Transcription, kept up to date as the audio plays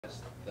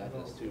at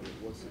this too.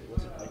 What's it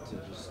like to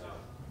just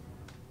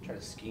try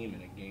to scheme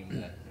in a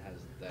game that has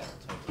that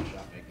type of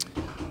shot making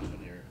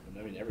when you're?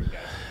 I mean, every guy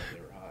said they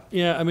were hot.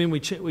 Yeah, I mean, we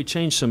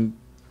changed some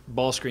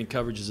ball screen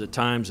coverages at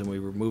times, and we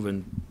were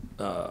moving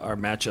our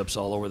matchups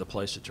all over the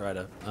place to try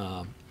to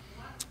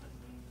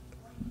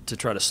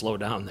slow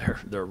down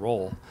their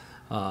roll.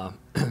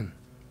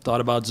 Thought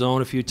about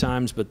zone a few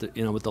times, but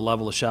with the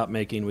level of shot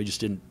making, we just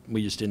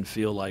didn't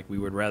feel like we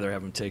would rather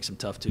have them take some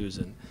tough twos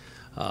and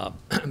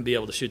be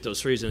able to shoot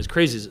those threes. And as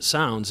crazy as it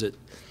sounds,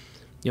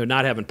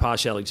 not having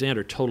Posh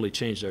Alexander totally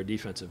changed our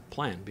defensive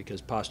plan,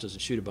 because Posh doesn't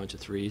shoot a bunch of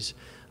threes.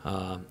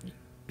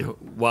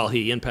 While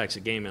he impacts the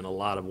game in a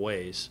lot of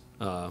ways,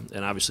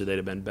 and obviously they'd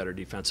have been better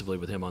defensively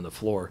with him on the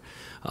floor.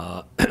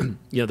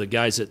 The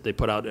guys that they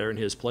put out there in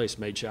his place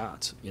made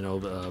shots.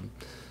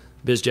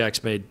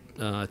 Bizjak's made,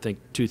 I think,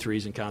 2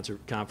 threes in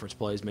conference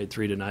plays, made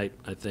 3 tonight.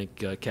 I think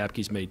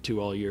Kapke's made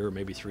 2 all year, or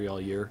maybe 3 all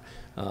year.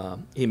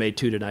 He made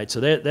 2 tonight. So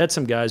they had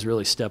some guys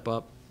really step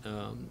up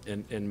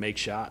and make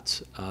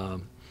shots.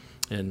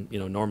 And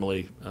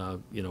normally,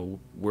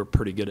 we're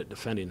pretty good at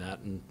defending that.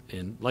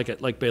 And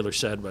like Baylor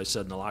said, what I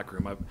said in the locker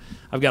room,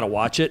 I've got to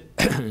watch it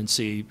and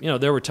see.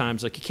 There were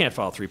times like you can't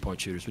foul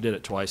 3-point shooters. We did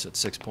it twice at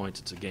 6 points.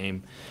 It's a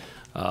game.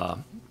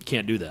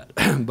 Can't do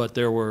that. But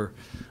there were,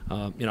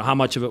 how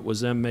much of it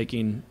was them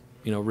making,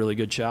 really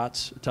good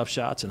shots, tough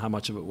shots, and how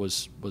much of it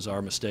was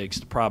our mistakes.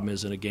 The problem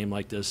is in a game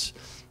like this,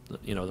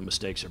 the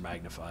mistakes are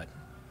magnified.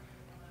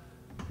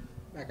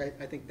 Mac,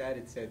 I think Dad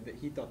had said that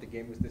he thought the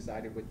game was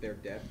decided with their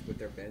depth, with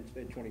their bench.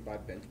 They had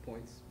 25 bench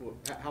points. Well,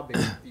 how big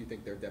do you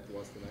think their depth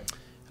was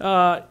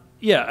tonight?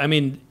 Yeah, I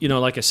mean,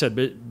 like I said,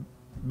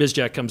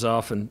 Bizjak comes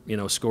off and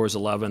scores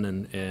 11,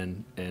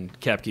 and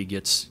Kapke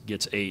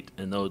gets 8,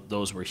 and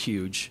those were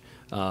huge.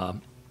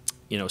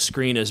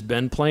 Screen has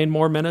been playing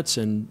more minutes,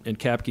 and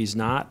Kapke's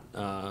not.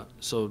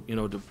 So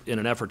in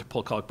an effort to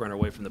pull Kalkbrenner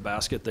away from the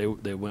basket,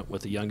 they went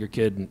with a younger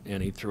kid,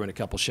 and he threw in a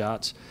couple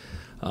shots.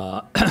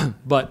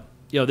 But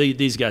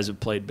these guys have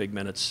played big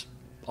minutes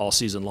all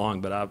season long,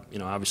 but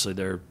obviously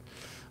their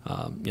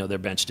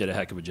bench did a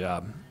heck of a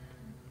job.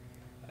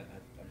 I'm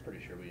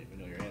pretty sure we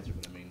know your answer,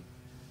 but I mean,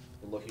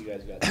 the look you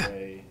guys got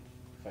today,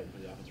 fighting for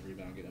the offensive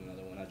rebound, getting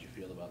another one. How'd you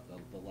feel about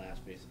the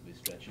last basically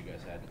stretch you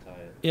guys had to tie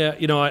it?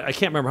 Yeah, I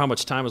can't remember how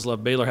much time was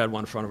left. Baylor had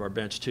one in front of our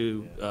bench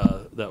too,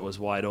 that was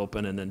wide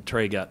open, and then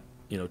Trey got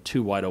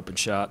 2 wide open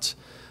shots.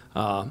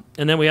 And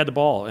then we had the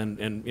ball,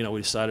 and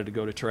we decided to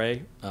go to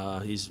Trey.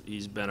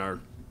 He's been our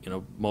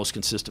most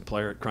consistent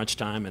player at crunch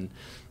time, and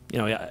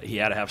he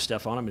had a half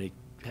step on him, and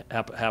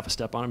half a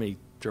step on him, and he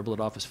dribbled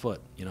it off his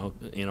foot.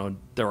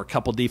 There were a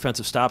couple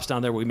defensive stops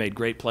down there. We made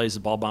great plays. The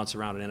ball bounced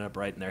around and ended up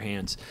right in their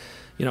hands.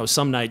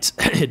 Some nights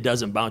it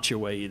doesn't bounce your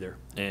way either,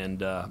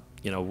 and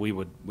we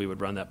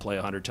would run that play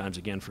 100 times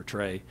again for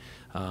Trey,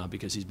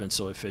 because he's been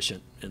so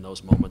efficient in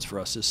those moments for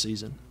us this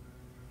season.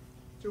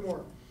 2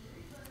 more.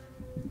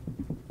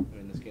 I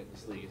mean,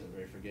 this league isn't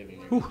very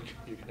forgiving. You're going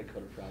to go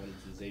to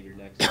Providence and Xavier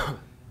next.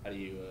 How do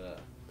you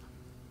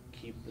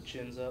keep the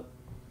chins up,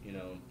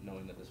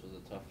 knowing that this was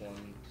a tough one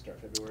to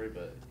start February,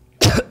 but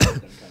them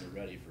kind of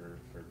ready for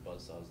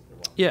buzzsaws that they're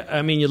watching? Yeah,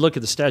 I mean, you look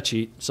at the stat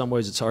sheet. In some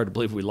ways, it's hard to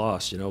believe we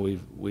lost.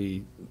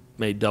 We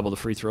made double the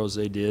free throws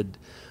they did.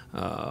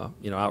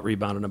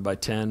 Out-rebounded them by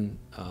 10.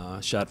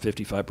 Shot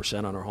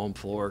 55% on our home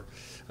floor.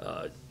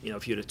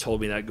 If you'd have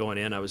told me that going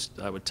in, I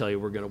would tell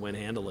you we're going to win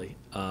handily.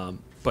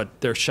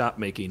 But their shot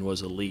making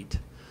was elite.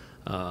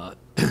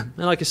 And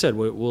like I said,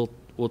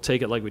 we'll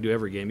take it like we do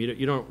every game.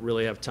 You don't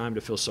really have time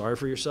to feel sorry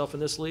for yourself in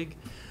this league.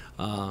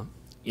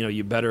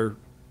 You better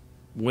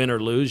win or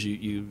lose.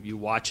 You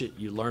watch it,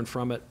 you learn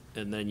from it,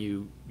 and then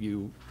you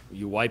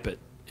wipe it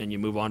and you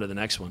move on to the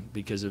next one.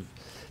 Because if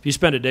you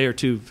spend a day or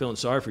two feeling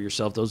sorry for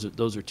yourself, those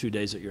are 2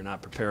 days that you're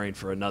not preparing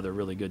for another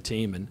really good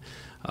team. And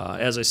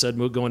as I said,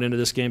 going into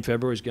this game,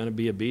 February is going to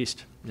be a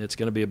beast. It's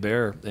going to be a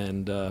bear.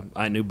 And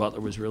I knew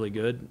Butler was really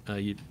good.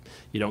 You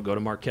don't go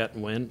to Marquette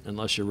and win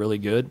unless you're really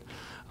good.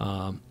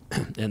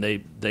 And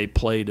they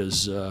played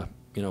as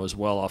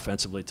well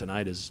offensively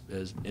tonight as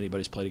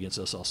anybody's played against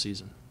us all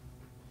season.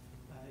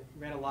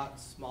 Ran a lot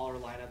smaller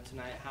lineup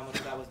tonight. How much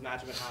of that was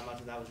matchup, and how much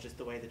of that was just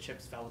the way the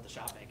chips fell with the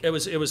shot making? It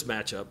was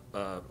matchup.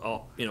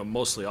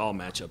 Mostly all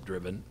matchup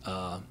driven.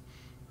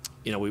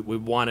 We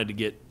wanted to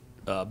get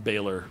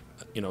Baylor,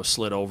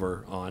 slid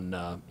over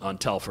on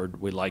Telford.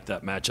 We liked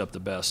that matchup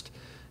the best,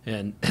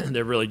 and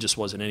there really just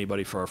wasn't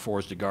anybody for our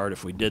fours to guard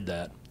if we did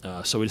that.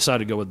 So we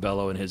decided to go with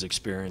Bello and his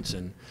experience,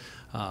 and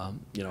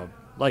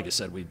like I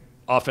said,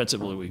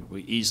 offensively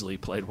we easily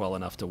played well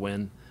enough to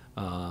win.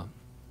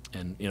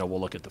 And we'll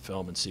look at the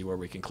film and see where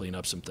we can clean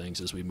up some things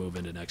as we move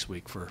into next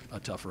week for a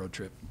tough road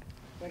trip.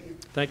 Thank you.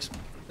 Thanks.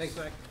 Thanks,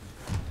 Mike.